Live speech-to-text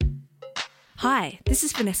Hi, this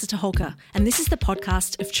is Vanessa Toholka, and this is the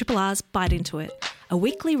podcast of Triple R's Bite Into It, a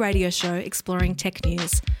weekly radio show exploring tech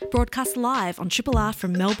news, broadcast live on Triple R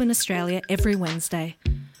from Melbourne, Australia every Wednesday.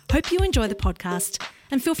 Hope you enjoy the podcast,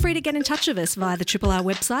 and feel free to get in touch with us via the Triple R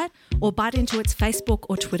website or Bite Into It's Facebook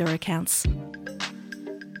or Twitter accounts.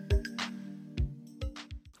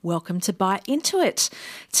 Welcome to Bite Into It.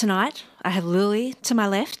 Tonight, I have Lily to my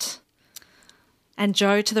left and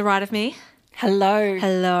Joe to the right of me. Hello.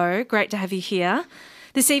 Hello, great to have you here.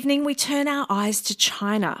 This evening we turn our eyes to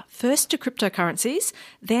China, first to cryptocurrencies,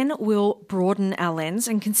 then we'll broaden our lens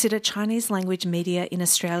and consider Chinese language media in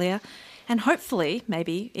Australia and hopefully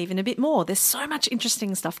maybe even a bit more. There's so much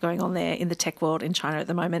interesting stuff going on there in the tech world in China at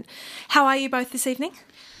the moment. How are you both this evening?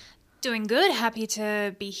 Doing good. Happy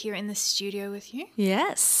to be here in the studio with you.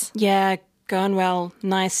 Yes. Yeah, going well.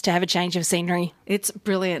 Nice to have a change of scenery. It's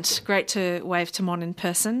brilliant. Great to wave to Mon in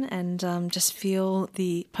person and just feel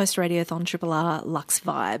the post-radiothon Triple R Lux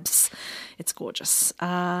vibes. It's gorgeous.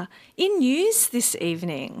 In news this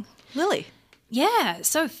evening, Lily. Yeah,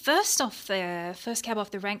 so first cab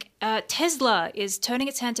off the rank, Tesla is turning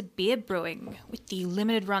its hand to beer brewing with the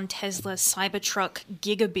limited run Tesla Cybertruck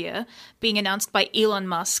Giga Beer being announced by Elon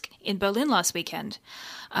Musk in Berlin last weekend.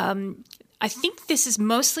 I think this is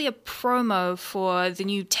mostly a promo for the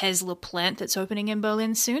new Tesla plant that's opening in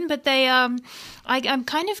Berlin soon, but I'm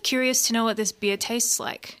kind of curious to know what this beer tastes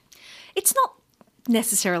like. It's not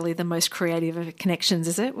necessarily the most creative of connections,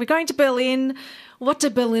 is it? We're going to Berlin. What do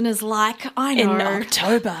Berliners like? I know. In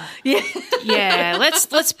October. Yeah. Yeah,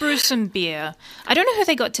 let's brew some beer. I don't know who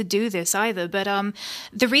they got to do this either, but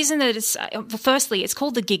the reason that it's firstly, it's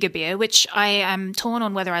called the Giga Beer, which I am torn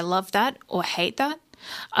on whether I love that or hate that.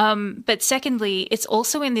 But secondly, it's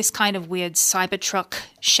also in this kind of weird Cybertruck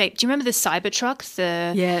shape. Do you remember the Cybertruck?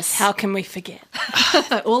 Yes. How can we forget?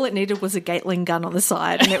 All it needed was a Gatling gun on the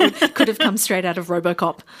side and it could have come straight out of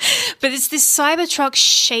RoboCop. But it's this Cybertruck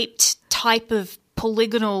shaped type of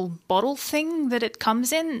polygonal bottle thing that it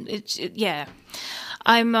comes in. Yeah.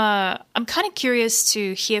 I'm kind of curious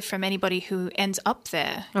to hear from anybody who ends up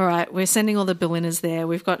there. All right, we're sending all the Berliners there.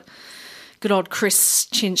 We've got good old Chris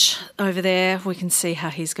Chinch over there. We can see how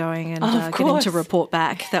he's going and get him to report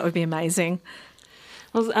back. That would be amazing.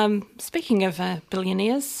 Well, speaking of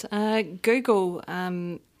billionaires, Google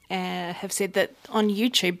have said that on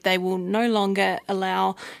YouTube they will no longer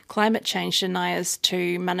allow climate change deniers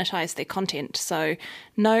to monetize their content. So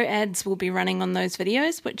no ads will be running on those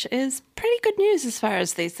videos, which is pretty good news as far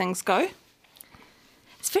as these things go.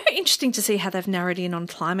 It's very interesting to see how they've narrowed in on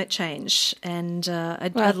climate change, and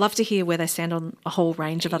I'd love to hear where they stand on a whole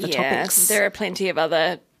range of other topics. There are plenty of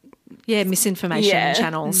other misinformation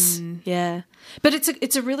channels. Yeah, but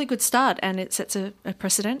it's a really good start, and it sets a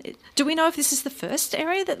precedent. Do we know if this is the first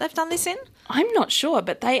area that they've done this in? I'm not sure,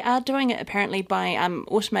 but they are doing it apparently by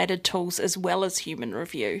automated tools as well as human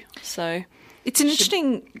review. So it's an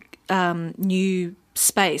interesting new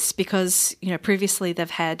space because previously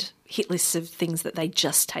they've had hit lists of things that they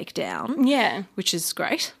just take down. Yeah. Which is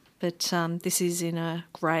great. But this is in a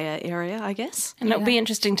grayer area, I guess. And it'll be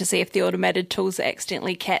interesting to see if the automated tools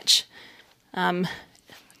accidentally catch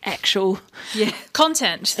actual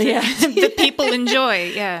content that people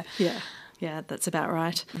enjoy. Yeah. Yeah, that's about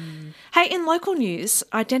right. Hey, in local news,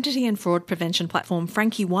 identity and fraud prevention platform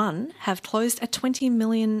Frankie One have closed a $20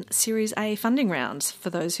 million Series A funding round for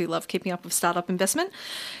those who love keeping up with startup investment.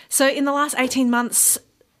 So in the last 18 months,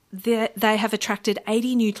 they have attracted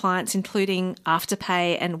 80 new clients, including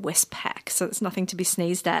Afterpay and Westpac, so it's nothing to be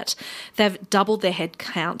sneezed at. They've doubled their head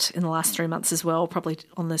count in the last 3 months as well, probably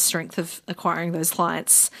on the strength of acquiring those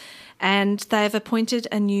clients. And they've appointed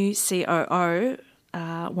a new COO,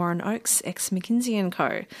 Warren Oakes, ex-McKinsey &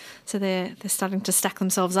 Co. So they're starting to stack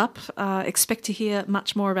themselves up. Expect to hear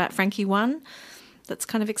much more about Frankie One. That's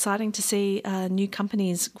kind of exciting to see new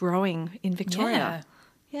companies growing in Victoria.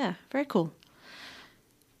 Yeah, very cool.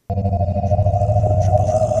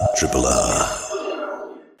 Triple R.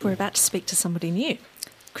 We're about to speak to somebody new.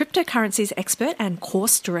 Cryptocurrencies expert and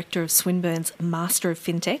course director of Swinburne's Master of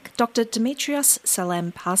FinTech, Dr. Dimitrios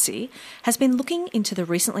Salampasi, has been looking into the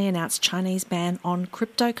recently announced Chinese ban on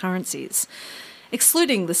cryptocurrencies,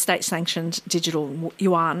 excluding the state-sanctioned digital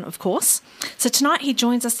yuan, of course. So tonight he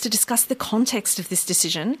joins us to discuss the context of this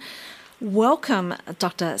decision. Welcome,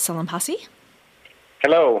 Dr. Salampasi.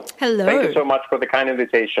 Hello. Hello. Thank you so much for the kind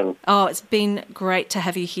invitation. Oh, it's been great to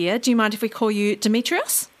have you here. Do you mind if we call you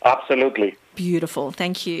Dimitrios? Absolutely. Beautiful.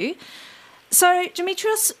 Thank you. So,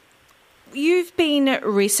 Dimitrios, you've been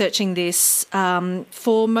researching this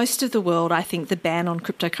for most of the world. I think the ban on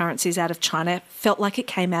cryptocurrencies out of China felt like it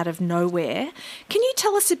came out of nowhere. Can you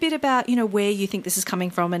tell us a bit about, where you think this is coming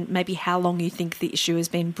from and maybe how long you think the issue has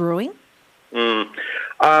been brewing?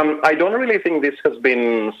 I don't really think this has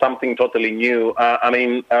been something totally new.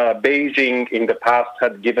 Beijing in the past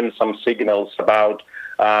had given some signals about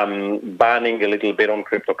banning a little bit on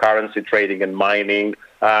cryptocurrency trading and mining.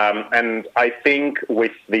 And I think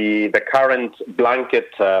with the current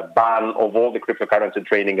blanket ban of all the cryptocurrency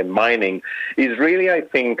trading and mining is really, I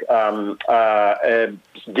think,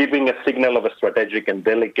 giving a signal of a strategic and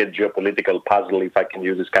delicate geopolitical puzzle, if I can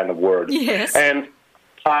use this kind of word. Yes. And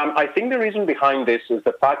I think the reason behind this is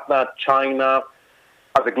the fact that China,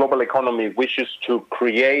 as a global economy, wishes to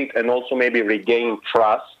create and also maybe regain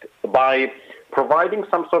trust by providing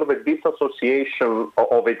some sort of a disassociation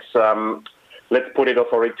of its, let's put it,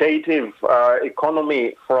 authoritative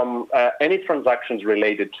economy from any transactions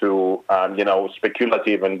related to,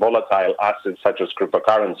 speculative and volatile assets such as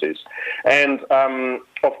cryptocurrencies. And,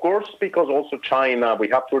 of course, because also China, we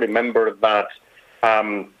have to remember that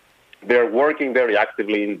they're working very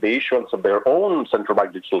actively in the issuance of their own central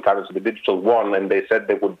bank digital currency, the digital yuan, and they said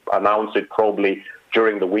they would announce it probably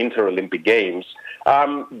during the Winter Olympic Games.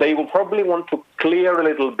 They will probably want to clear a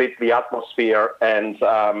little bit the atmosphere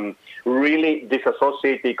and really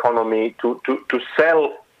disassociate the economy to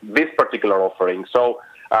sell this particular offering. So,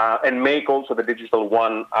 and make also the digital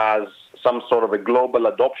yuan as some sort of a global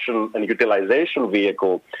adoption and utilization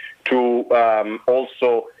vehicle to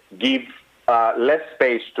also give less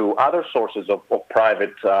space to other sources of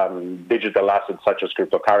private digital assets such as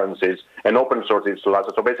cryptocurrencies and open source digital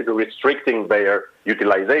assets, so basically restricting their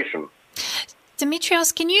utilization.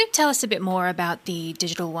 Dimitrios, can you tell us a bit more about the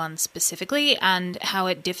digital yuan specifically and how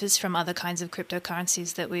it differs from other kinds of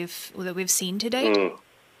cryptocurrencies that we've seen to date?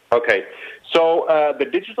 Okay, so the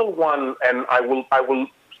digital yuan, and I will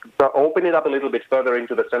open it up a little bit further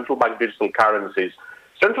into the central bank digital currencies.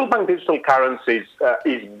 Central bank digital currencies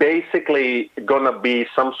is basically going to be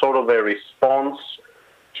some sort of a response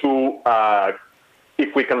to,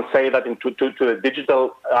 if we can say that, to the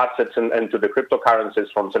digital assets and to the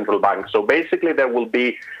cryptocurrencies from central banks. So basically there will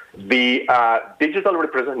be the digital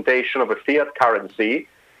representation of a fiat currency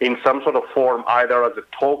in some sort of form, either as a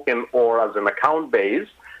token or as an account base,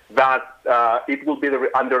 that it will be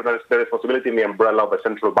under the responsibility and the umbrella of a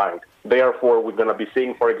central bank. Therefore, we're going to be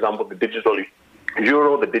seeing, for example, the digital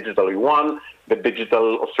euro, the digital yuan, the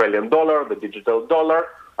digital Australian dollar, the digital dollar,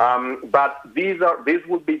 but these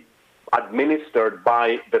will be administered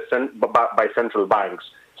by central banks.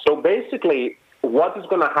 So basically, what is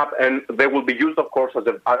going to happen? And they will be used, of course, as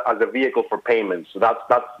a vehicle for payments. That's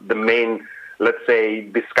the main, let's say,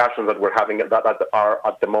 discussions that we're having that are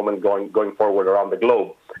at the moment going forward around the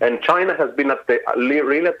globe. And China has been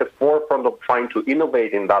really at the forefront of trying to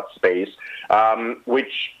innovate in that space,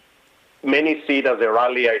 which many see it as a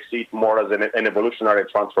rally. I see it more as an evolutionary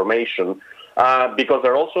transformation, because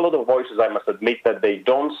there are also a lot of voices, I must admit, that they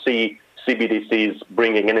don't see CBDCs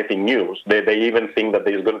bringing anything new. They even think that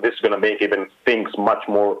this is going to make even things much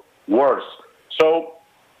more worse. So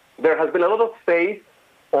there has been a lot of faith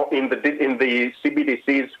in the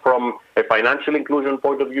CBDCs from a financial inclusion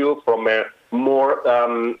point of view, from a more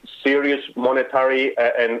serious monetary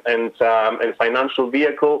and financial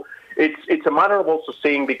vehicle. It's a matter of also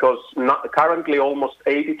seeing, because currently almost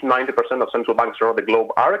 80 to 90% of central banks around the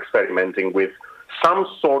globe are experimenting with some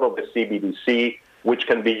sort of a CBDC, which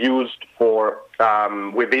can be used for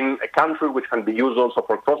within a country, which can be used also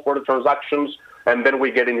for cross-border transactions. And then we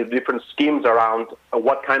get into different schemes around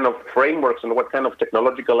what kind of frameworks and what kind of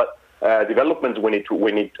technological developments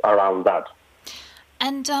we need around that.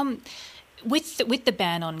 And with the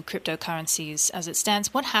ban on cryptocurrencies as it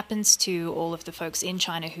stands, what happens to all of the folks in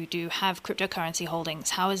China who do have cryptocurrency holdings?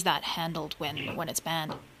 How is that handled when it's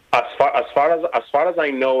banned? As far as I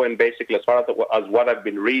know, and basically as far as what I've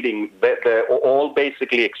been reading, all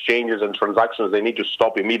basically exchanges and transactions, they need to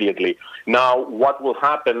stop immediately. Now, what will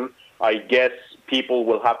happen? I guess people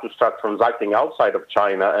will have to start transacting outside of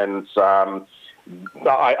China, and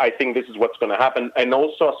I think this is what's going to happen. And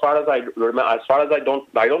also, as far as I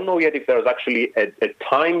don't know yet if there's actually a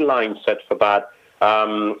timeline set for that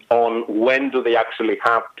on when do they actually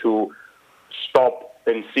have to stop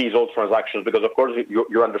and seize all transactions, because of course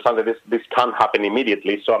you understand that this can't happen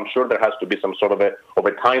immediately. So I'm sure there has to be some sort of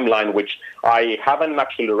a timeline, which I haven't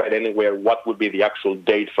actually read anywhere what would be the actual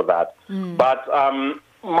date for that. But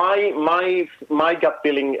my gut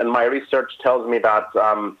feeling and my research tells me that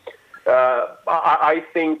I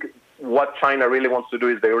think what China really wants to do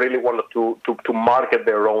is they really want to market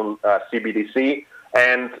their own CBDC,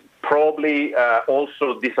 and probably also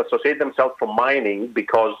disassociate themselves from mining,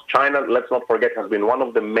 because China, let's not forget, has been one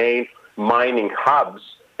of the main mining hubs.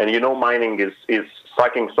 And mining is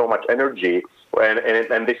sucking so much energy,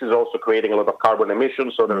 and this is also creating a lot of carbon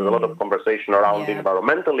emissions. So there's a lot of conversation around the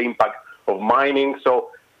environmental impact of mining.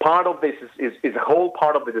 So part of this is a whole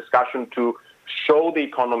part of the discussion to show the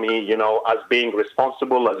economy, as being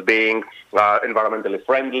responsible, as being environmentally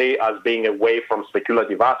friendly, as being away from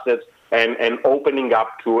speculative assets, and opening up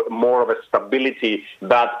to more of a stability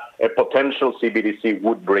that a potential CBDC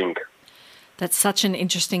would bring. That's such an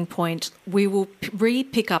interesting point. We will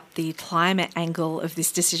pick up the climate angle of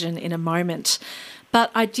this decision in a moment.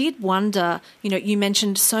 But I did wonder, you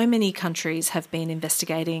mentioned so many countries have been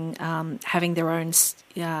investigating having their own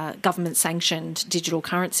government-sanctioned digital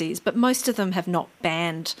currencies, but most of them have not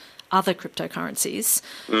banned other cryptocurrencies.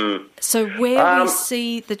 So where we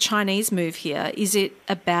see the Chinese move here, is it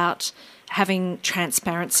about having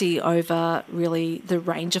transparency over really the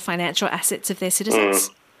range of financial assets of their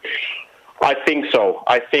citizens? I think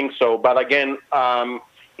so. But again,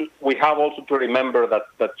 we have also to remember that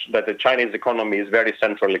the Chinese economy is very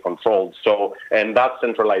centrally controlled. So, and that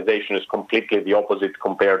centralization is completely the opposite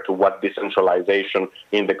compared to what decentralization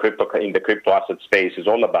in the crypto asset space is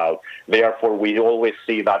all about. Therefore, we always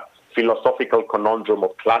see that philosophical conundrum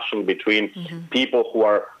of clashing between people who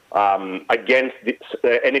are against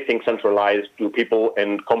anything centralized to people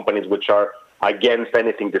and companies which are against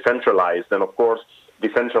anything decentralized. And of course,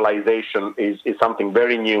 decentralization is something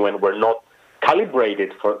very new, and we're not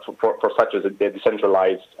calibrated for such as a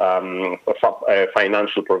decentralized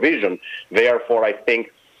financial provision. Therefore, I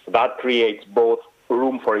think that creates both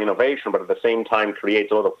room for innovation, but at the same time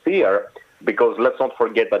creates a lot of fear, because let's not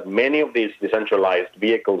forget that many of these decentralized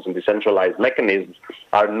vehicles and decentralized mechanisms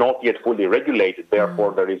are not yet fully regulated.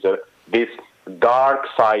 Therefore, there is this dark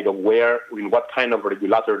side of in what kind of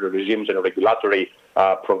regulatory regimes and regulatory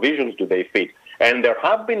provisions do they fit. And there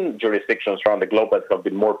have been jurisdictions around the globe that have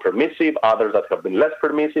been more permissive, others that have been less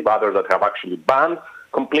permissive, others that have actually banned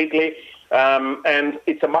completely. And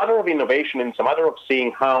it's a matter of innovation, and it's a matter of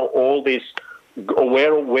seeing how all this,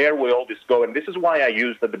 where will all this go. And this is why I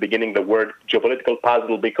used at the beginning the word geopolitical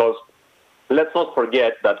puzzle, because let's not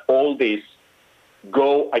forget that all these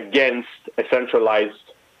go against a centralized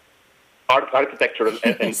architecture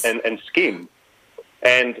and scheme.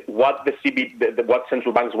 And what what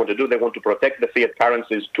central banks want to do, they want to protect the fiat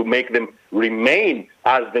currencies to make them remain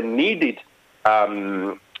as the needed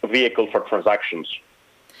vehicle for transactions.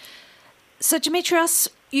 So, Dimitrios,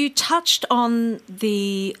 you touched on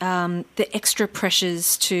the extra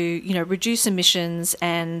pressures to reduce emissions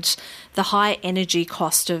and the high energy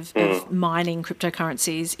cost of mining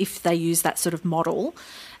cryptocurrencies if they use that sort of model.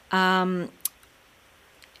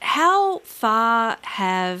 How far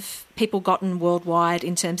have people gotten worldwide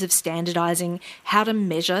in terms of standardising how to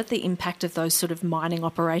measure the impact of those sort of mining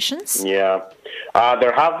operations? Yeah,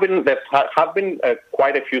 there have been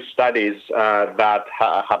quite a few studies that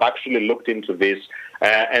have actually looked into this,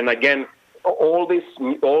 and again, all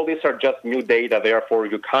these are just new data. Therefore,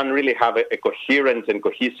 you can't really have a coherent and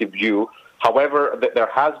cohesive view. However, there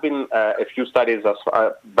has been a few studies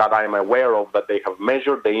that I'm aware of that they have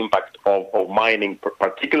measured the impact of mining,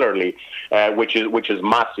 particularly, which is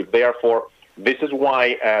massive. Therefore, this is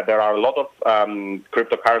why there are a lot of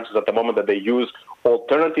cryptocurrencies at the moment that they use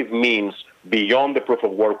alternative means beyond the proof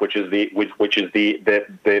of work, which is the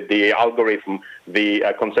algorithm, the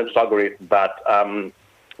consensus algorithm that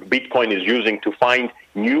Bitcoin is using to find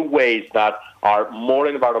new ways that are more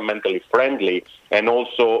environmentally friendly and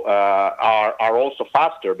also are also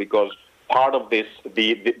faster, because part of this,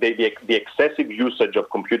 the excessive usage of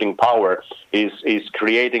computing power is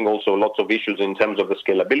creating also lots of issues in terms of the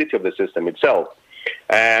scalability of the system itself.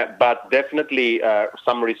 But definitely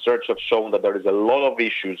some research have shown that there is a lot of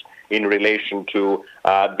issues in relation to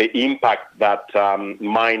the impact that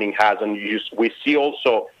mining has. And we see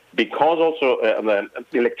also, because also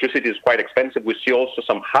electricity is quite expensive, we see also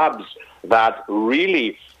some hubs that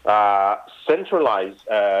really centralize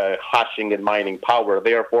hashing and mining power.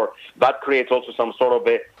 Therefore, that creates also some sort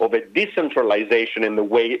of a decentralization in the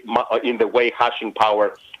way hashing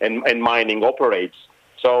power and mining operates.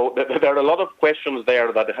 So there are a lot of questions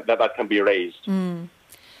there that can be raised.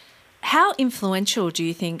 How influential do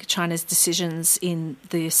you think China's decisions in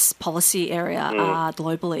this policy area are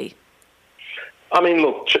globally? I mean,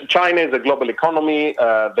 look, China is a global economy.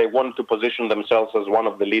 They want to position themselves as one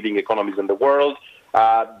of the leading economies in the world.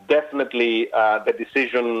 Definitely, the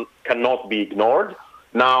decision cannot be ignored.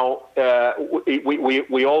 Now,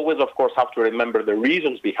 we always, of course, have to remember the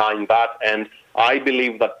reasons behind that. And I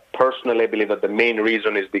believe that the main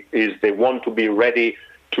reason is they want to be ready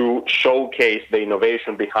to showcase the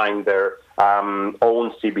innovation behind their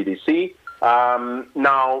own CBDC.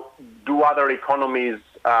 Now, do other economies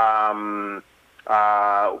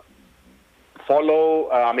follow?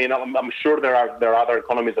 I'm sure there are other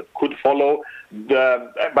economies that could follow.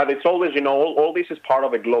 But it's always, all this is part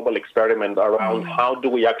of a global experiment around how do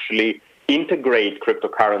we actually integrate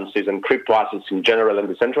cryptocurrencies and crypto assets in general and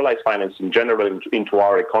decentralized finance in general into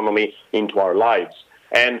our economy, into our lives.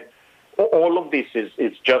 And all of this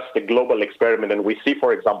is just a global experiment. And we see,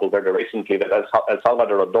 for example, very recently that El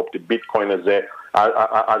Salvador adopted Bitcoin as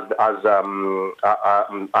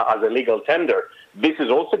a legal tender. This is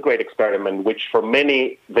also a great experiment, which for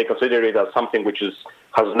many, they consider it as something which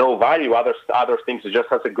has no value. Others think it just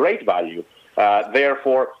has a great value.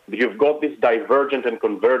 Therefore, you've got these divergent and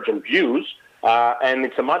convergent views, and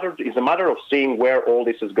it's a matter of seeing where all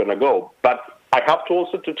this is going to go. But I have to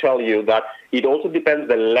also to tell you that it also depends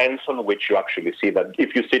the lens on which you actually see that.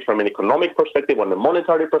 If you see it from an economic perspective, on a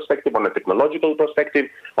monetary perspective, on a technological perspective,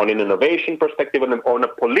 on an innovation perspective, on a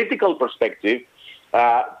political perspective,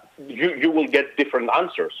 you will get different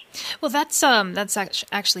answers. Well, that's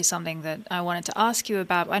actually something that I wanted to ask you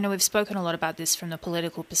about. I know we've spoken a lot about this from the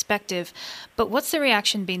political perspective, but what's the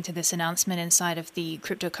reaction been to this announcement inside of the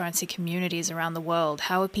cryptocurrency communities around the world?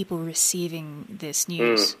 How are people receiving this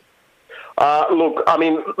news? Look,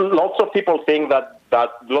 lots of people think that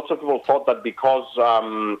lots of people thought that because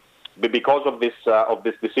of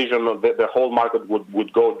this decision, the whole market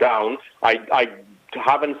would go down. I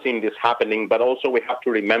haven't seen this happening, but also we have to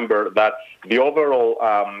remember that the overall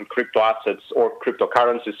crypto assets or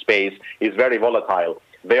cryptocurrency space is very volatile.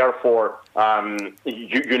 Therefore,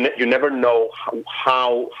 you never know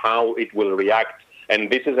how it will react, and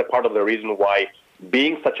this is a part of the reason why,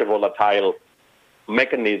 being such a volatile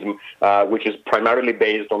mechanism, which is primarily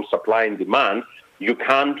based on supply and demand, you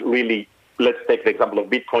can't really. Let's take the example of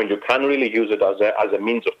Bitcoin. You can't really use it as a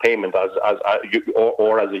means of payment,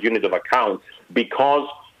 or as a unit of account, because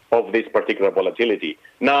of this particular volatility.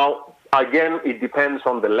 Now, again, it depends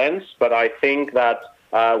on the lens, but I think that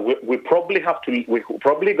we're probably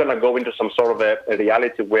going to go into some sort of a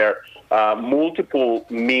reality where multiple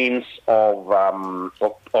means of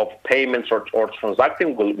payments or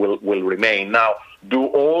transacting will remain. Now, do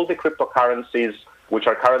all the cryptocurrencies which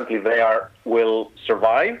are currently there will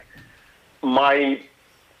survive? My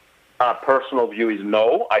personal view is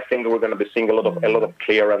no. I think we're going to be seeing a lot of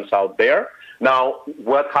clearance out there. Now,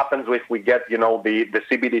 what happens if we get, the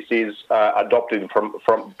CBDCs adopted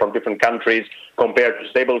from different countries compared to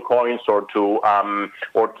stable coins or to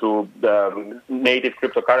native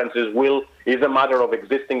cryptocurrencies is a matter of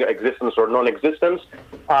existence or non-existence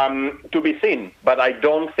to be seen. But I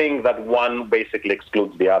don't think that one basically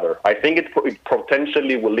excludes the other. I think it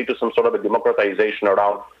potentially will lead to some sort of a democratization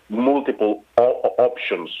around multiple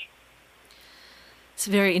options. It's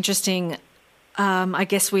very interesting. I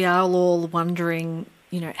guess we are all wondering,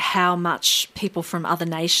 how much people from other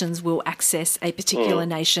nations will access a particular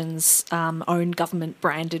nation's own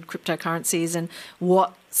government-branded cryptocurrencies, and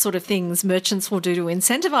what sort of things merchants will do to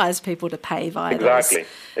incentivize people to pay via those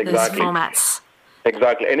formats.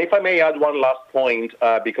 Exactly. And if I may add one last point,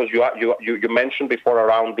 because you mentioned before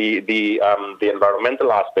around the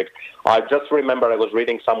environmental aspect, I just remember I was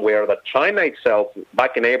reading somewhere that China itself,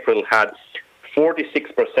 back in April, had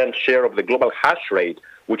 46% share of the global hash rate,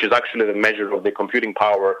 which is actually the measure of the computing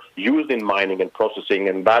power used in mining and processing.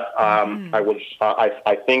 And that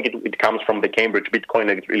I think it comes from the Cambridge Bitcoin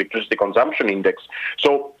Electricity Consumption Index.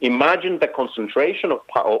 So imagine the concentration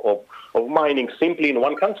of mining simply in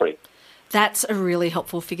one country. That's a really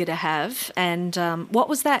helpful figure to have. And what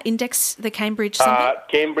was that index, the Cambridge something?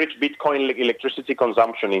 Cambridge Bitcoin Electricity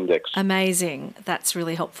Consumption Index. Amazing. That's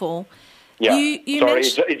really helpful. Yeah,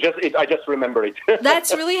 I just remember it.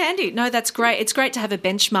 That's really handy. No, that's great. It's great to have a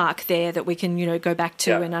benchmark there that we can, go back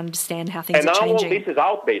to and understand how things are changing. And now all this is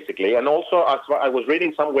out, basically. And also, I was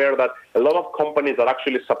reading somewhere that a lot of companies that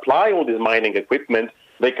actually supply all this mining equipment,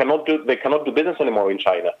 they cannot do business anymore in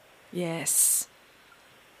China. Yes.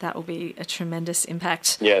 That will be a tremendous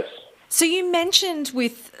impact. Yes. So you mentioned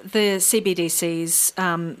with the CBDCs,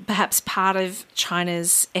 perhaps part of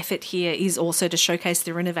China's effort here is also to showcase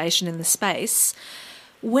their innovation in the space.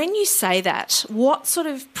 When you say that, what sort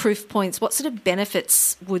of proof points, what sort of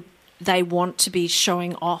benefits would they want to be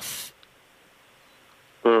showing off?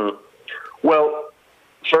 Well,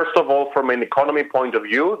 first of all, from an economy point of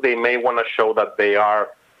view, they may want to show that they are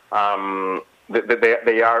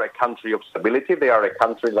they are a country of stability. They are a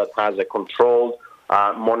country that has a controlled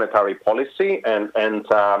monetary policy, and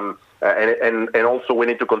and also we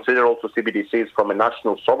need to consider also CBDCs from a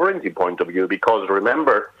national sovereignty point of view, because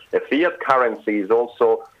remember, a fiat currency is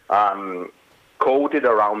also coded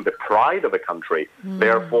around the pride of a country.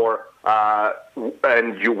 Therefore,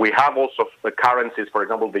 we have also the currencies, for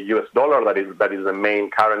example, the US dollar, that is the main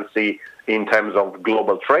currency in terms of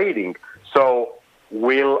global trading. So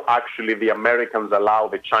will actually the Americans allow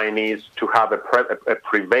the Chinese to have a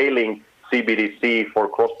prevailing CBDC for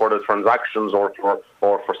cross-border transactions or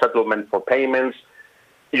for settlement for payments?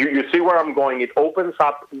 You see where I'm going. It opens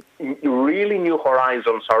up really new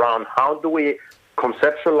horizons around how do we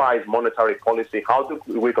conceptualize monetary policy, how do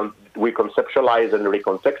we conceptualize and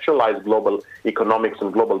recontextualize global economics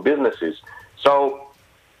and global businesses. So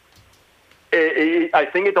I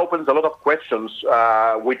think it opens a lot of questions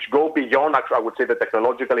which go beyond, actually, I would say, the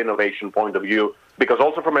technological innovation point of view, because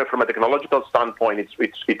also from a technological standpoint,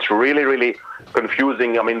 it's really, really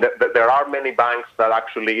confusing. I mean, there are many banks that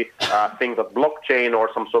actually think that blockchain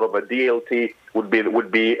or some sort of a DLT would be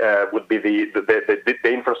the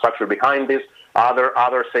infrastructure behind this.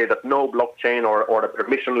 Others say that no, blockchain or a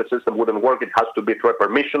permissionless system wouldn't work. It has to be through a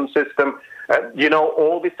permission system.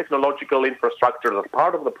 All these technological infrastructures are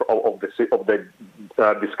part of the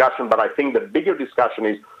discussion. But I think the bigger discussion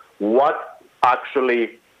is what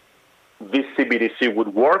actually this CBDC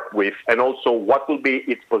would work with, and also what will be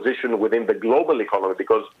its position within the global economy.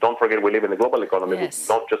 Because don't forget, we live in a global economy. Yes.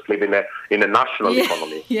 We don't just live in a national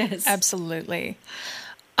economy. Yes, Absolutely.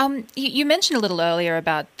 You mentioned a little earlier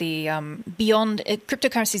about the beyond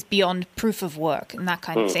cryptocurrencies beyond proof of work and that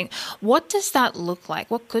kind of thing. What does that look like?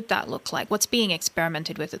 What could that look like? What's being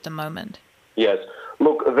experimented with at the moment? Yes.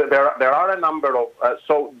 Look, there are a number of...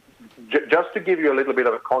 just to give you a little bit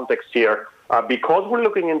of a context here, because we're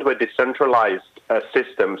looking into a decentralized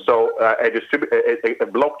system, so a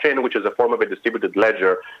blockchain, which is a form of a distributed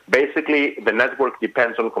ledger, basically the network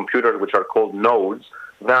depends on computers which are called nodes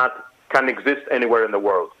that can exist anywhere in the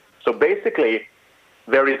world. So basically,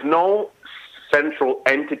 there is no central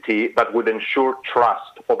entity that would ensure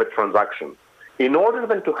trust of a transaction. In order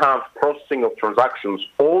then to have processing of transactions,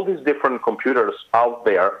 all these different computers out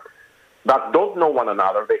there that don't know one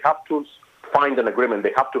another, they have to find an agreement.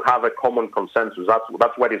 They have to have a common consensus.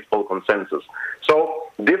 That's what is called consensus.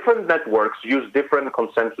 So different networks use different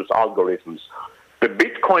consensus algorithms. The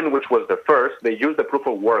Bitcoin, which was the first, they used the proof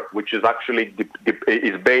of work, which is actually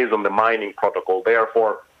is based on the mining protocol.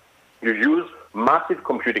 Therefore, you use massive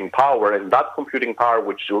computing power, and that computing power,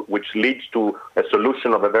 which leads to a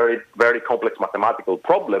solution of a very, very complex mathematical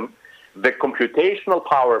problem, the computational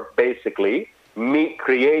power basically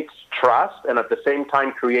creates trust and at the same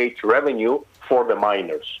time creates revenue for the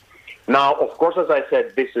miners. Now, of course, as I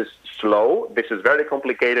said, this is slow, this is very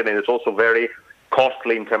complicated, and it's also very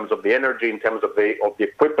costly in terms of the energy, in terms of the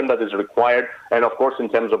equipment that is required, and of course in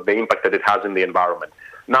terms of the impact that it has in the environment.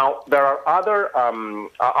 Now, there are other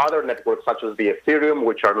networks such as the Ethereum,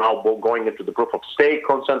 which are now going into the proof of stake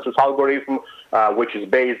consensus algorithm, which is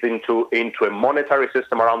based into a monetary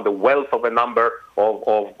system around the wealth of a number of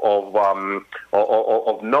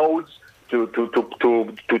nodes to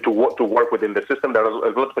work within the system. There are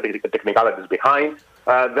a lot of technicalities behind.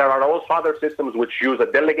 There are also other systems which use a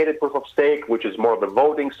delegated proof of stake, which is more of a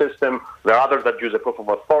voting system. There are others that use a proof of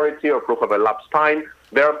authority or proof of elapsed time.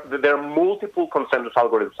 There are multiple consensus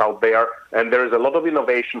algorithms out there, and there is a lot of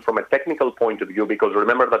innovation from a technical point of view, because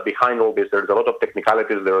remember that behind all this, there's a lot of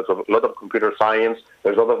technicalities, there's a lot of computer science,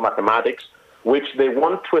 there's a lot of mathematics, which they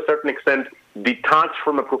want to a certain extent detach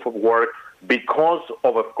from a proof of work because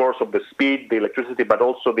of course, of the speed, the electricity, but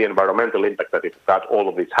also the environmental impact that all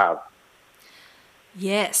of these have.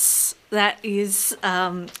 Yes, that is,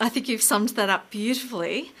 I think you've summed that up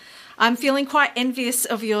beautifully. I'm feeling quite envious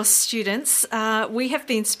of your students. We have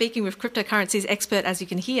been speaking with cryptocurrencies expert, as you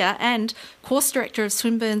can hear, and course director of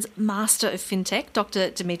Swinburne's Master of FinTech, Dr.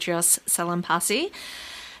 Dimitrios Salampasi.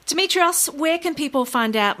 Dimitrios, where can people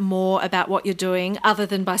find out more about what you're doing other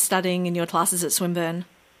than by studying in your classes at Swinburne?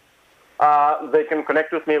 They can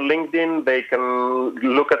connect with me on LinkedIn. They can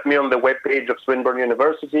look at me on the webpage of Swinburne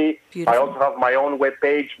University. Beautiful. I also have my own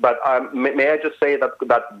webpage, but may I just say that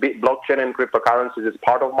blockchain and cryptocurrencies is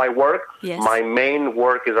part of my work. Yes. My main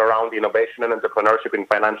work is around innovation and entrepreneurship in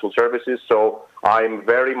financial services, so I'm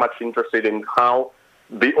very much interested in how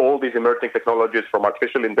all these emerging technologies, from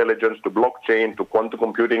artificial intelligence to blockchain to quantum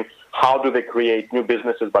computing, how do they create new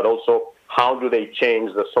businesses, but also how do they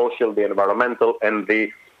change the social, the environmental, and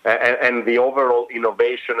the overall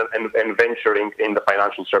innovation and venturing in the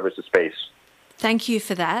financial services space. Thank you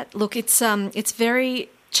for that. Look, it's very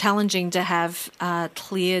challenging to have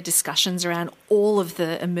clear discussions around all of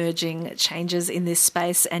the emerging changes in this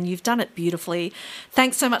space, and you've done it beautifully.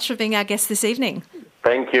 Thanks so much for being our guest this evening.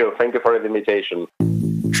 Thank you. Thank you for the invitation.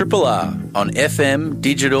 Triple R on FM,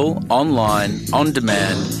 digital, online, on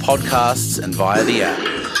demand, podcasts and via the app.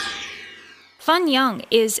 Fan Yang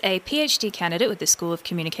is a PhD candidate with the School of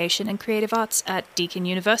Communication and Creative Arts at Deakin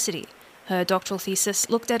University. Her doctoral thesis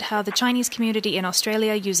looked at how the Chinese community in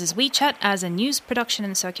Australia uses WeChat as a news production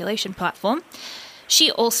and circulation platform.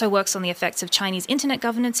 She also works on the effects of Chinese internet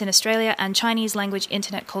governance in Australia and Chinese language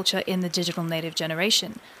internet culture in the digital native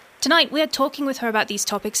generation. Tonight, we are talking with her about these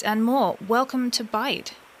topics and more. Welcome to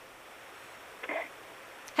Byte.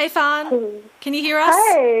 Hey, Fan. Can you hear us?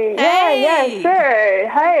 Hey. Yeah, sure.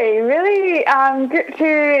 Hey, really good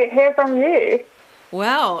to hear from you.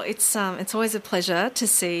 Well, it's always a pleasure to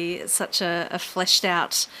see such a fleshed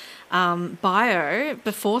out bio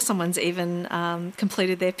before someone's even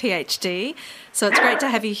completed their PhD. So it's great to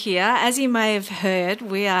have you here. As you may have heard,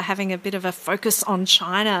 we are having a bit of a focus on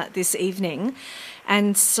China this evening.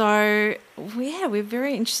 And so, we're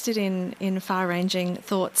very interested in far-ranging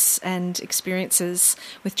thoughts and experiences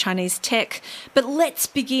with Chinese tech. But let's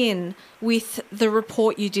begin with the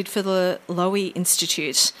report you did for the Lowy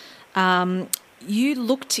Institute. You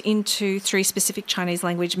looked into 3 specific Chinese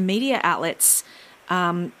language media outlets,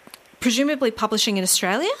 presumably publishing in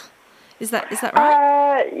Australia. Is that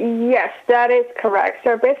right? Yes, that is correct.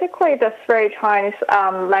 So basically, the 3 Chinese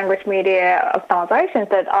language media organizations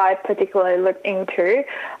that I particularly looked into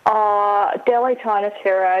are Daily Chinese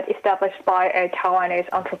Herald, established by a Taiwanese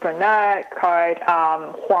entrepreneur called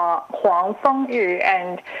Huang Fengyu,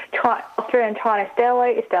 and Australian Chinese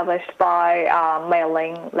Daily, established by Mei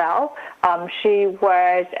Ling Lau. She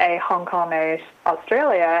was a Hong Kongese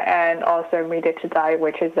Australia, and also Media Today,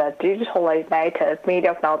 which is a digitally native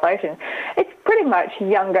media organization. It's pretty much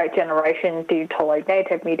younger generation digitally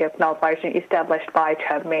native media organization established by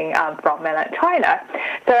Chen Ming from mainland China.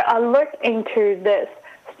 So I looked into this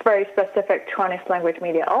very specific Chinese language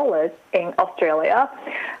media outlets in Australia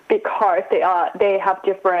because they have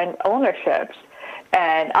different ownerships.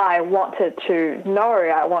 And I wanted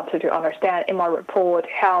to understand in my report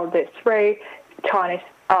how these 3 Chinese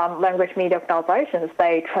language media organizations,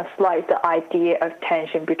 they translate the idea of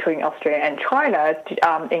tension between Australia and China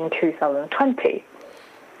in 2020.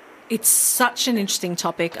 It's such an interesting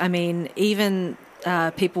topic. I mean, even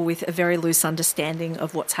people with a very loose understanding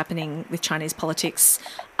of what's happening with Chinese politics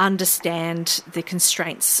understand the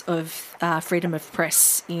constraints of freedom of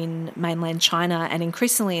press in mainland China and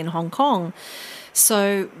increasingly in Hong Kong.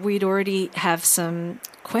 So we'd already have some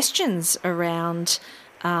questions around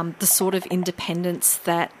the sort of independence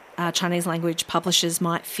that Chinese language publishers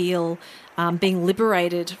might feel being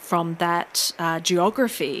liberated from that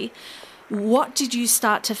geography. What did you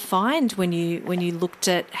start to find when you looked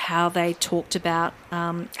at how they talked about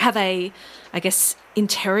how they, I guess,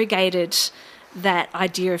 interrogated that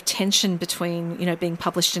idea of tension between, being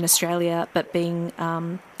published in Australia but being,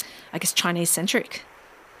 I guess, Chinese-centric?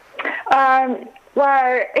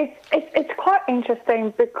 Well, it's quite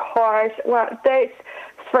interesting because, these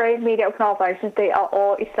 3 media organizations, they are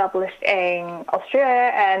all established in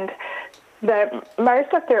Australia, and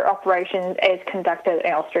most of their operations is conducted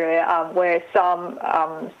in Australia, where some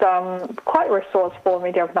quite resourceful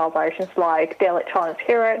media organizations like Daily Chinese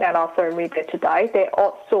Herald and also Media Today, they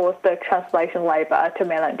outsource the translation labor to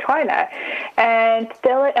mainland China. And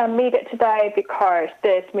Media Today, because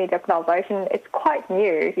this media organization is quite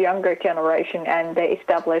new, younger generation, and they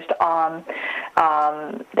established on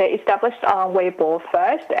Weibo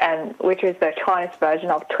first, and which is the Chinese version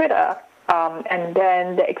of Twitter. And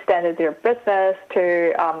then they extended their business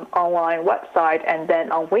to online website and then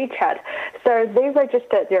on WeChat. So they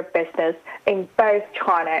registered their business in both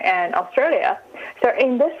China and Australia. So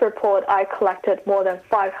in this report, I collected more than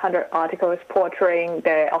 500 articles portraying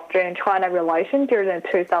the Australian-China relation during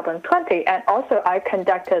 2020, and also I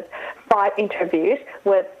conducted 5 interviews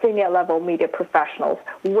with senior-level media professionals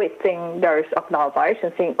within those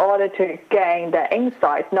organizations in order to gain the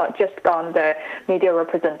insights, not just on the media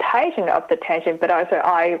representation of the tension, but also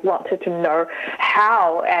I wanted to know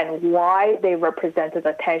how and why they represented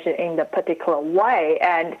the tension in the particular way,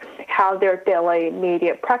 and how their daily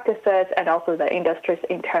media practices and also the industry's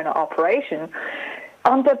internal operation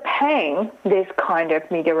underpin this kind of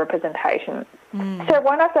media representation. So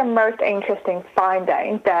one of the most interesting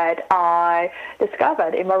findings that I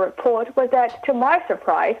discovered in my report was that, to my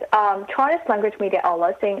surprise, Chinese language media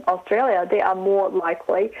outlets in Australia, they are more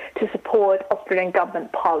likely to support Australian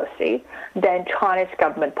government policy than Chinese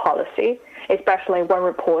government policy. especially when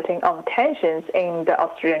reporting on tensions in the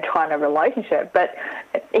Australian-China relationship, but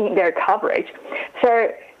in their coverage.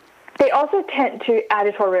 So they also tend to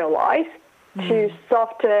editorialize to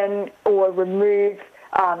soften or remove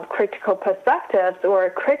critical perspectives or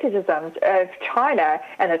criticisms of China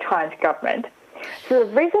and the Chinese government. So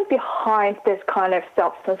the reason behind this kind of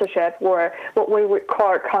self-censorship, or what we would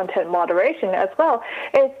call content moderation as well,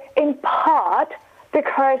 is in part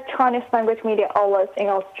because Chinese language media outlets in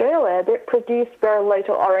Australia, they produce very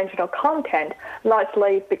little original content,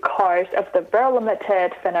 largely because of the very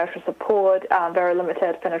limited financial support, very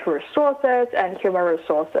limited financial resources and human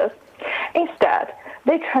resources. Instead,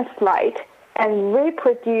 they translate and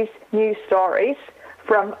reproduce news stories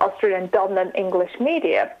from Australian dominant English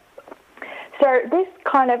media. So this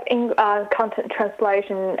kind of content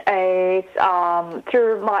translation is,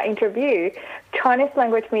 through my interview, Chinese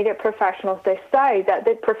language media professionals, they say that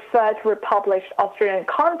they prefer to republish Australian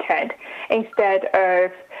content instead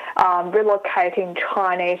of relocating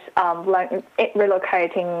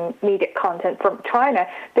media content from China,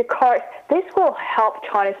 because this will help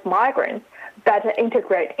Chinese migrants better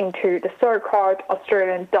integrate into the so-called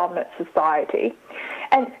Australian dominant society.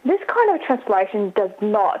 And this kind of translation does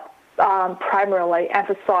not primarily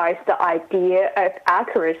emphasize the idea of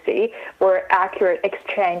accuracy or accurate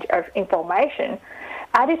exchange of information.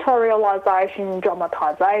 Editorialization,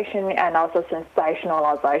 dramatization, and also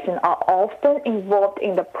sensationalization are often involved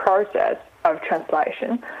in the process of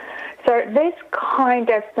translation. So this kind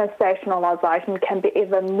of sensationalization can be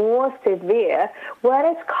even more severe when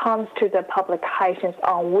it comes to the publications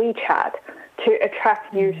on WeChat to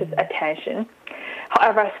attract users' attention.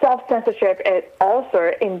 However, self-censorship is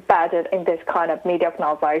also embedded in this kind of media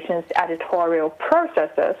organizations' editorial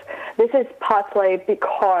processes. This is partly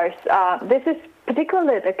because this is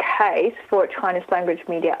particularly the case for Chinese language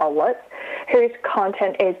media outlets whose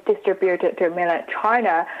content is distributed to mainland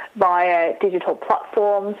China via digital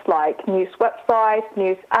platforms like news websites,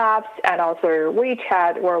 news apps, and also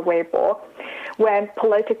WeChat or Weibo, when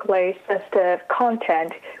politically sensitive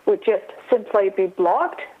content would just simply be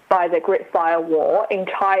blocked by the Great Firewall in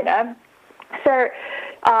China. So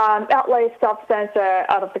outlets self-censor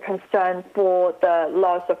out of the concern for the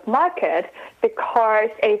loss of market, because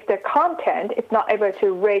if the content is not able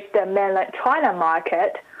to reach the mainland China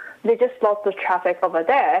market, they just lost the traffic over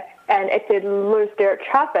there. And if they lose their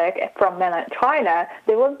traffic from mainland China,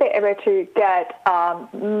 they won't be able to get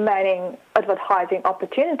many advertising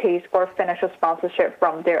opportunities or financial sponsorship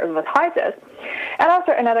from their advertisers. And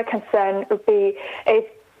also another concern would be if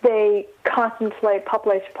they constantly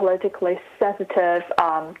publish politically sensitive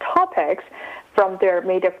topics from their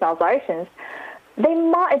media organizations,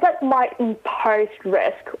 that might impose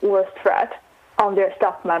risk or threat on their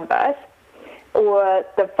staff members or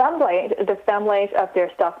the families of their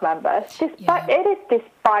staff members.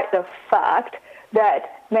 Despite the fact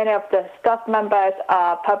that many of the staff members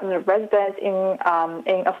are permanent residents in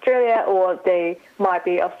Australia, or they might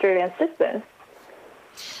be Australian citizens.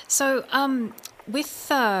 So,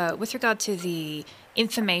 with regard to the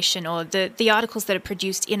information or the articles that are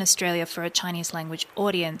produced in Australia for a Chinese language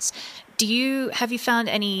audience, have you found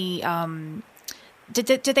any?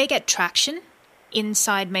 Do they get traction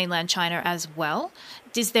inside mainland China as well?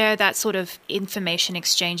 Is there that sort of information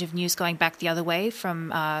exchange of news going back the other way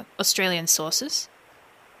from Australian sources?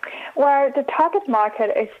 Well, the target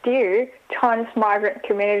market is still Chinese migrant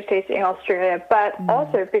communities in Australia, but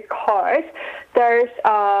also because there's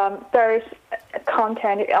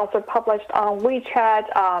content also published on WeChat,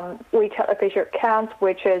 WeChat official accounts,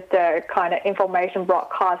 which is the kind of information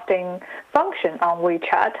broadcasting function on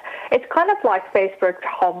WeChat. It's kind of like Facebook's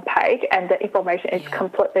homepage, and the information is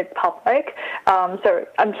completely public. So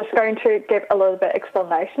I'm just going to give a little bit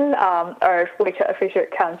explanation of WeChat official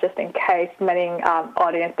accounts, just in case many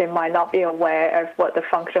audience they might not be aware of what the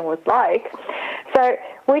function was like. So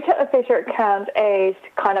WeChat official account is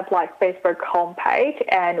kind of like Facebook homepage,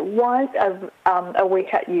 and once a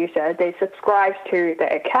WeChat user they subscribe to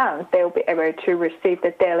the account, they will be able to receive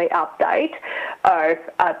the daily update of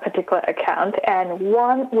a particular account. And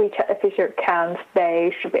one WeChat official account,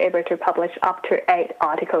 they should be able to publish up to 8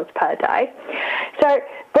 articles per day. So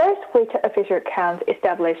those WeChat official accounts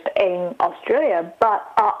established in Australia,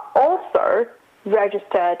 but are also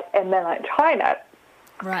registered in mainland China.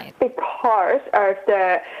 Right. Because of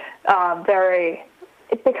the very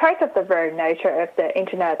nature of the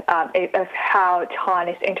internet, of how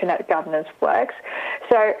Chinese internet governance works.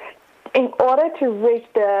 So in order to reach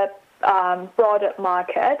the broader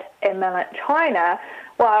market in mainland China,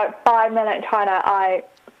 well, by mainland China, I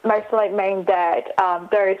mostly mean that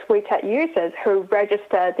there is WeChat users who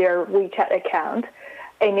register their WeChat account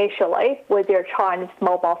initially with their Chinese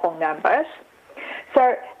mobile phone numbers.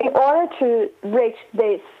 So in order to reach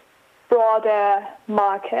this broader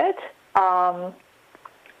market,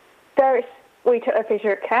 there's WeChat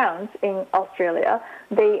official accounts in Australia.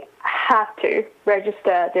 They have to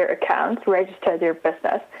register their accounts, register their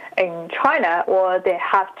business in China, or they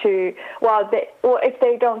have to, or if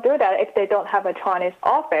they don't do that, if they don't have a Chinese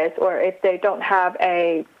office, or if they don't have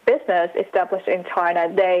a business established in China,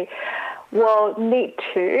 they will need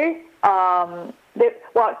to,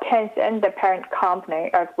 Tencent, the parent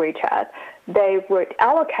company of WeChat, they would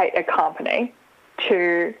allocate a company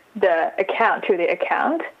to the account.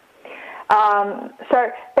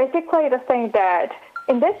 So basically the thing that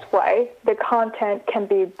in this way, the content can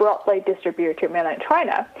be broadly distributed to mainland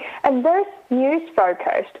China. And those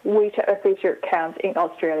news-focused WeChat official accounts in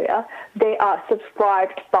Australia, they are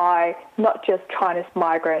subscribed by not just Chinese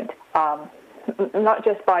migrant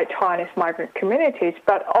communities,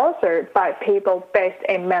 but also by people based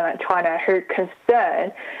in mainland China who are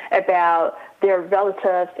concerned about their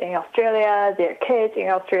relatives in Australia, their kids in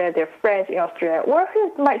Australia, their friends in Australia, or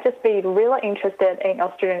who might just be really interested in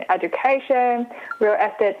Australian education, real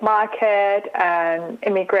estate market, and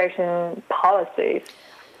immigration policies.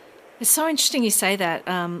 It's so interesting you say that.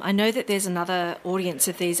 I know that there's another audience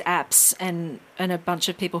of these apps and a bunch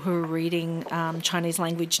of people who are reading Chinese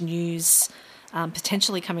language news,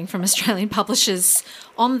 potentially coming from Australian publishers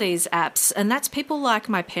on these apps. And that's people like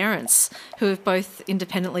my parents who have both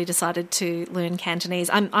independently decided to learn Cantonese.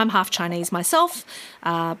 I'm half Chinese myself,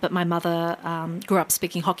 but my mother grew up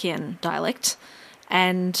speaking Hokkien dialect.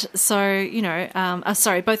 And so,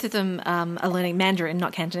 both of them are learning Mandarin,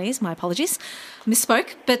 not Cantonese. My apologies.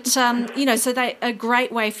 Misspoke. But, so a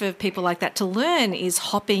great way for people like that to learn is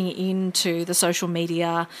hopping into the social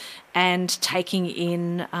media and taking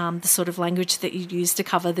in the sort of language that you use to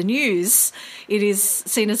cover the news. It is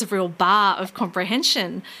seen as a real bar of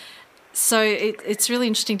comprehension. So it's really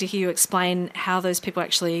interesting to hear you explain how those people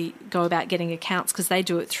actually go about getting accounts, because they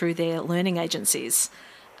do it through their learning agencies.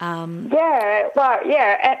 And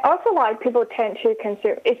also people tend to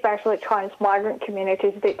consume, especially Chinese migrant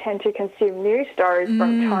communities, they tend to consume news stories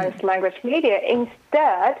from Chinese language media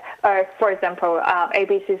instead of, for example,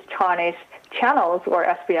 ABC's Chinese channels or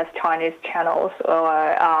SBS Chinese channels, or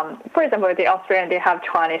for example, the Australian, they have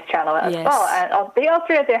Chinese channel as well, and the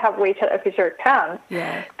Australian, they have WeChat official accounts.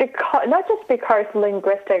 Yeah. Because not just because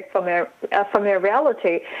linguistic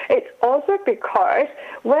familiarity, it's also because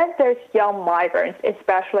when there's young migrants,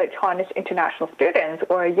 especially Chinese international students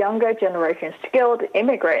or younger generation skilled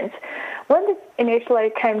immigrants, when they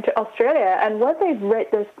initially came to Australia and when they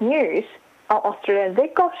read this news on Australia, they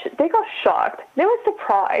got shocked. They were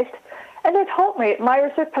surprised. And they told me, my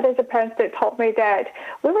research participants, they told me that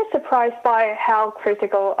we were surprised by how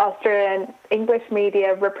critical Australian English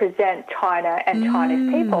media represent China and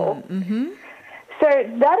Chinese people. Mm-hmm. So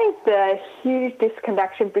that is the huge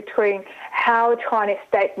disconnection between how Chinese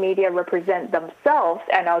state media represent themselves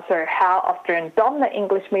and also how Australian dominant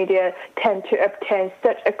English media tend to obtain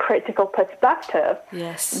such a critical perspective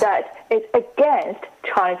that is against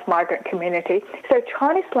Chinese migrant community. So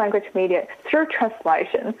Chinese language media, through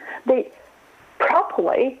translation, they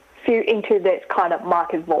properly fill into this kind of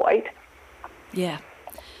market void. Yeah.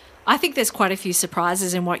 I think there's quite a few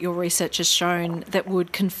surprises in what your research has shown that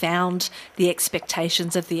would confound the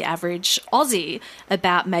expectations of the average Aussie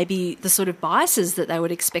about maybe the sort of biases that they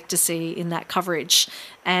would expect to see in that coverage.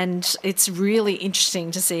 And it's really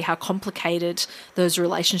interesting to see how complicated those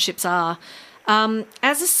relationships are.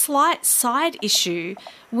 As a slight side issue,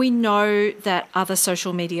 we know that other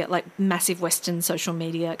social media, like massive Western social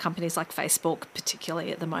media companies like Facebook,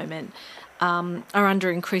 particularly at the moment, are under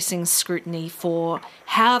increasing scrutiny for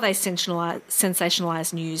how they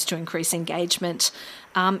sensationalise news to increase engagement.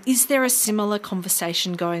 Is there a similar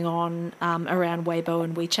conversation going on around Weibo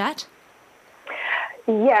and WeChat?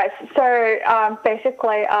 Yes. So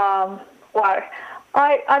basically, I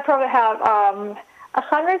probably have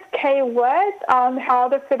 100K words on how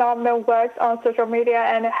the phenomenon works on social media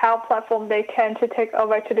and how platforms they tend to take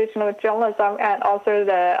over traditional journalism and also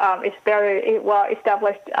the it's very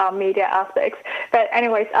well-established media aspects. But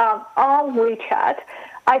anyways, on WeChat,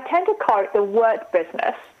 I tend to call it the word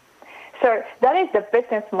business. So that is the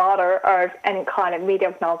business model of any kind of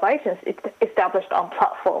media organizations established on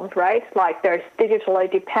platforms, right? Like there's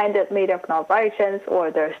digitally dependent media organizations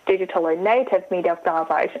or there's digitally native media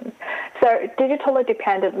organizations. So digitally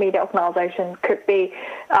dependent media organizations could be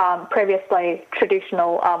previously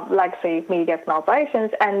traditional legacy media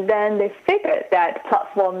organizations, and then they figured that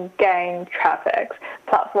platform gained traffic,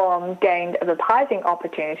 platform gained advertising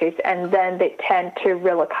opportunities, and then they tend to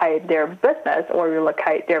relocate their business or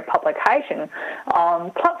relocate their publication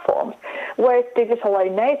on platforms. With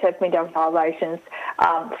digitally native media organizations,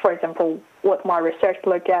 for example, what my research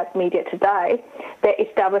looked at Media Today, they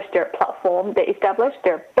established their platform, they established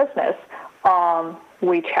their business on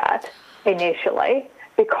WeChat initially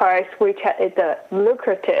because WeChat is a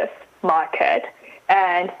lucrative market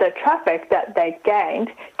and the traffic that they gained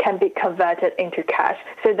can be converted into cash.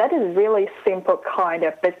 So that is really simple kind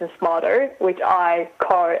of business model, which I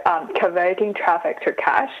call converting traffic to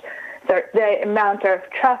cash. So the amount of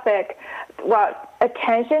traffic,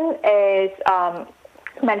 attention is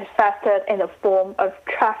manifested in the form of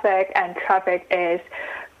traffic, and traffic is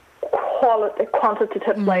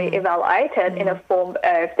quantitatively evaluated in the form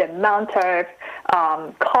of the amount of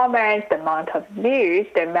comments, the amount of views,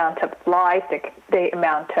 the amount of likes, the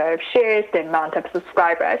amount of shares, the amount of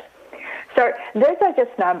subscribers. So those are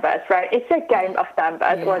just numbers, right? It's a game of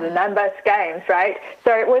numbers or the numbers games, right?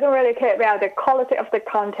 So we don't really care about the quality of the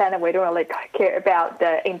content, and we don't really care about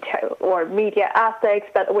the or media ethics,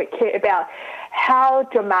 but we care about how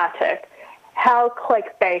dramatic, how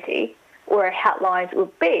clickbaity or headlines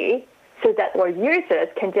would be, so that our users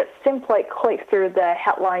can just simply click through the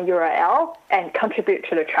headline URL and contribute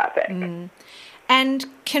to the traffic. And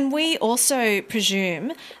can we also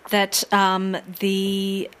presume that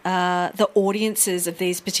the audiences of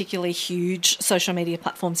these particularly huge social media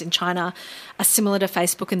platforms in China are similar to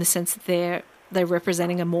Facebook in the sense that they're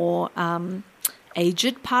representing a more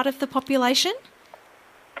aged part of the population?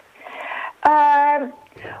 Well,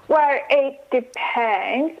 it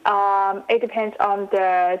depends. It depends on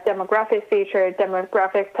the demographic feature,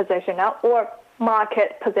 demographic position, or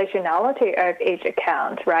market positionality of each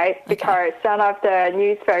account, right? Okay. Because some of the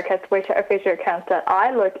news-focused WeChat official accounts that I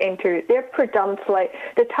look into, they're predominantly,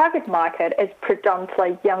 the target market is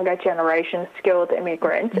predominantly younger generation skilled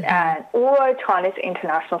immigrants and or Chinese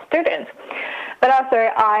international students. But also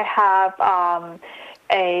I have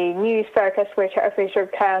a news-focused WeChat official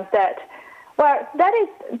account that, well, that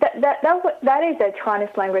is a Chinese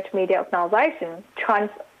language media organization.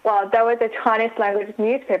 That was a Chinese language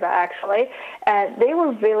newspaper, actually, and they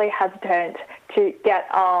were really hesitant to get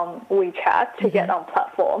on WeChat, to get on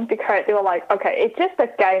platform, because they were like, okay, it's just a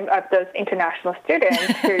game of those international students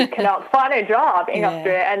who cannot find a job in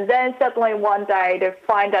Australia, and then suddenly one day they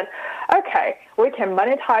find that, okay, we can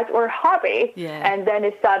monetize our hobby, and then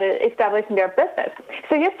they started establishing their business.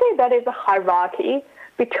 So you see that is a hierarchy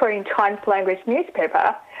between Chinese language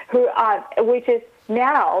newspaper, which is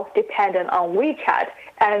now dependent on WeChat,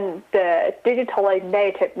 and the digitally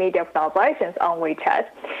native media organizations on WeChat.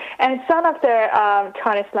 And some of the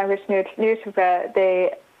Chinese language newspaper,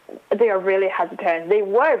 they are really hesitant. They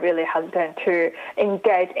were really hesitant to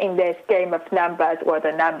engage in this game of numbers or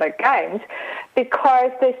the number games,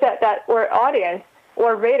 because they said that our audience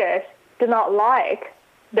or readers do not like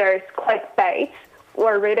those clickbaits,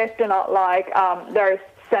 or readers do not like those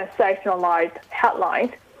sensationalized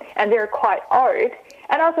headlines, and they're quite old.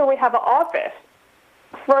 And also we have an office.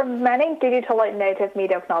 For many digitally native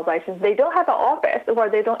media organizations, they don't have an office, or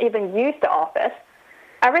they don't even use the office.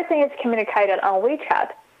 Everything is communicated on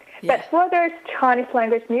WeChat. But for those Chinese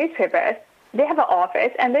language newspapers, they have an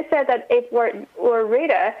office, and they said that if our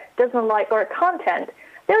reader doesn't like our content,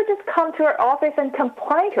 they'll just come to our office and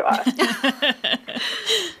complain to us.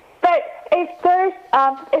 But if the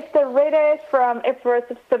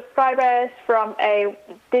subscribers from a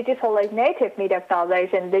digitally native media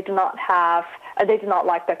organization, they do not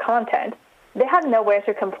like the content, they have nowhere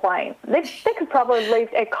to complain. They could probably leave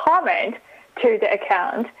a comment to the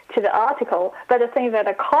account, to the article, but the thing is that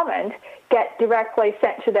a comment gets directly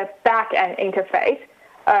sent to the back-end interface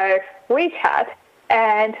of WeChat,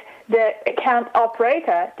 and the account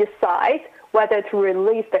operator decides whether to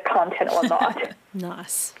release the content or not.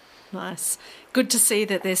 Nice. Good to see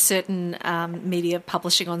that there's certain media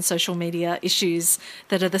publishing on social media issues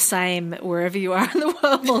that are the same wherever you are in the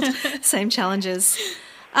world, same challenges.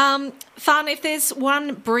 Fan, if there's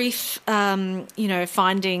one brief,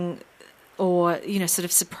 finding or, sort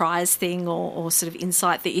of surprise thing or sort of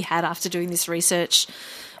insight that you had after doing this research,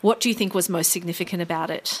 what do you think was most significant about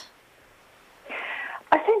it?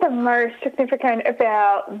 I think the most significant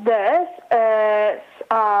about this is,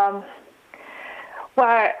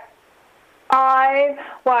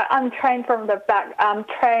 I'm trained from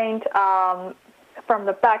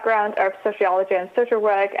the background of sociology and social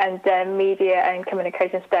work, and then media and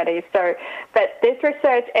communication studies. But this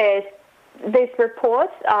research is these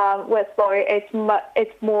reports with Lloyd,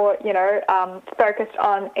 it's more focused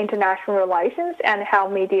on international relations and how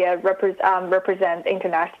media represents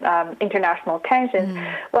international tensions.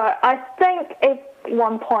 Well, I think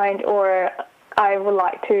one point I would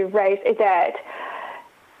like to raise is that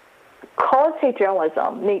quality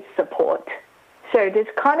journalism needs support. So this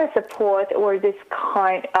kind of support this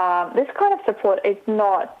kind of support is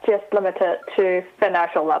not just limited to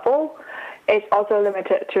financial level. It's also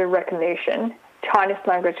limited to recognition. Chinese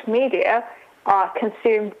language media are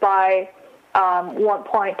consumed by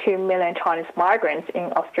 1.2 million Chinese migrants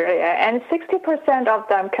in Australia, and 60% of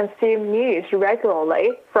them consume news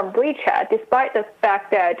regularly from WeChat, despite the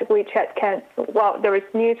fact that WeChat there is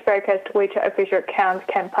news-focused WeChat official accounts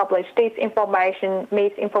can publish disinformation,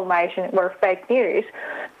 misinformation, or fake news.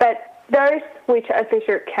 But those WeChat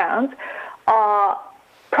official accounts are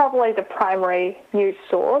probably the primary news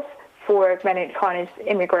source for many Chinese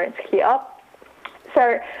immigrants here.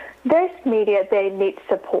 So those media, they need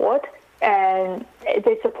support. And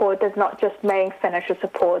this support does not just mean financial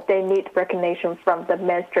support. They need recognition from the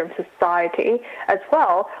mainstream society as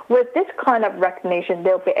well. With this kind of recognition,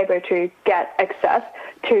 they'll be able to get access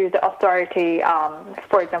to the authority,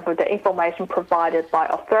 for example, the information provided by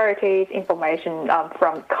authorities, information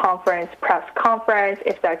from press conference,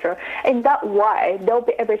 etc. In that way, they'll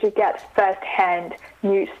be able to get first-hand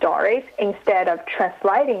news stories instead of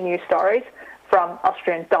translating news stories from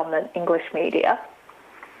Australian dominant English media.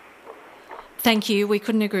 Thank you. We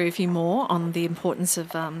couldn't agree with you more on the importance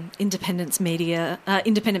of independent media,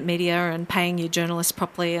 and paying your journalists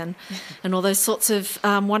properly, and all those sorts of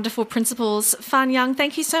wonderful principles. Fan Young,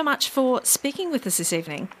 thank you so much for speaking with us this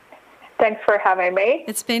evening. Thanks for having me.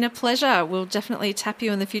 It's been a pleasure. We'll definitely tap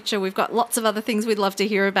you in the future. We've got lots of other things we'd love to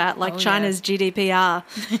hear about, like China's GDPR.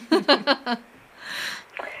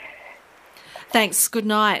 Thanks. Good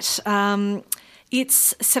night.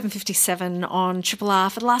 It's 7:57 on Triple R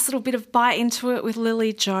for the last little bit of Bite Into It with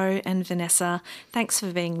Lily, Joe and Vanessa. Thanks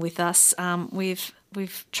for being with us.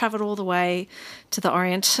 We've travelled all the way to the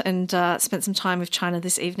Orient and spent some time with China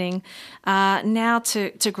this evening. Now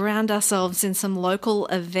to ground ourselves in some local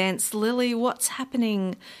events. Lily, what's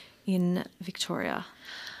happening in Victoria?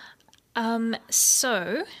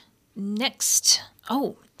 So next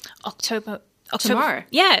October Tomorrow.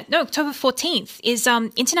 October 14th is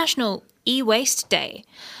International E-Waste Day.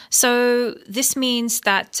 So this means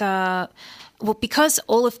that, because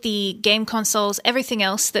all of the game consoles, everything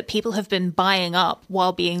else that people have been buying up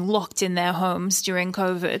while being locked in their homes during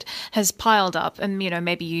COVID has piled up, and,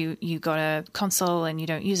 maybe you got a console and you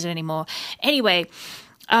don't use it anymore. Anyway,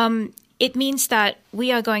 it means that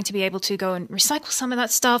we are going to be able to go and recycle some of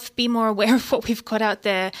that stuff, be more aware of what we've got out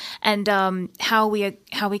there, and how we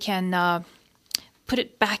can put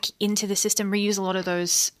it back into the system, reuse a lot of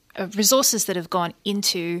those resources that have gone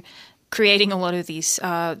into creating a lot of these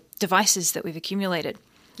devices that we've accumulated.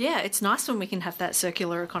 Yeah, it's nice when we can have that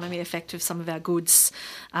circular economy effect of some of our goods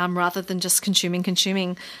rather than just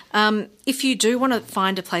consuming. If you do want to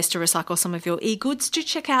find a place to recycle some of your e-goods, do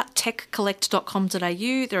check out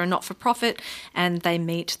techcollect.com.au. They're a not-for-profit and they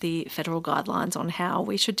meet the federal guidelines on how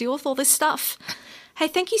we should deal with all this stuff. Hey,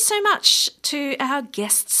 thank you so much to our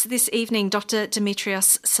guests this evening, Dr.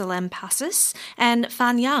 Dimitrios Salampassis and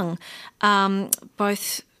Fan Young,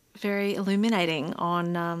 both very illuminating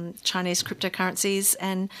on Chinese cryptocurrencies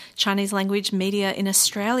and Chinese language media in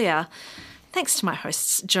Australia. Thanks to my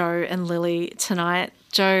hosts, Joe and Lily, tonight.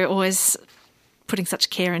 Joe, always putting such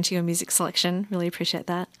care into your music selection. Really appreciate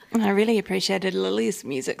that. I really appreciated Lily's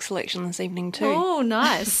music selection this evening too. Oh,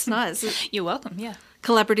 nice. You're welcome, yeah.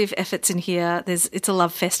 Collaborative efforts in here. It's a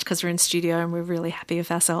love fest because we're in studio and we're really happy with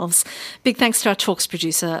ourselves. Big thanks to our Talks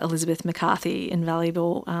producer, Elizabeth McCarthy,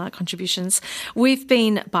 invaluable contributions. We've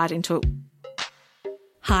been Bite Into It.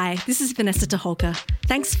 Hi, this is Vanessa Taholka.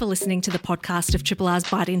 Thanks for listening to the podcast of Triple R's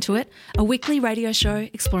Bite Into It, a weekly radio show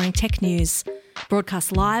exploring tech news.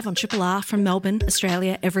 Broadcast live on Triple R from Melbourne,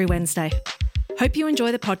 Australia, every Wednesday. Hope you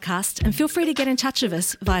enjoy the podcast and feel free to get in touch with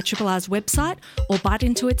us via Triple R's website or Bite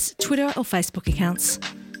Into It's Twitter or Facebook accounts.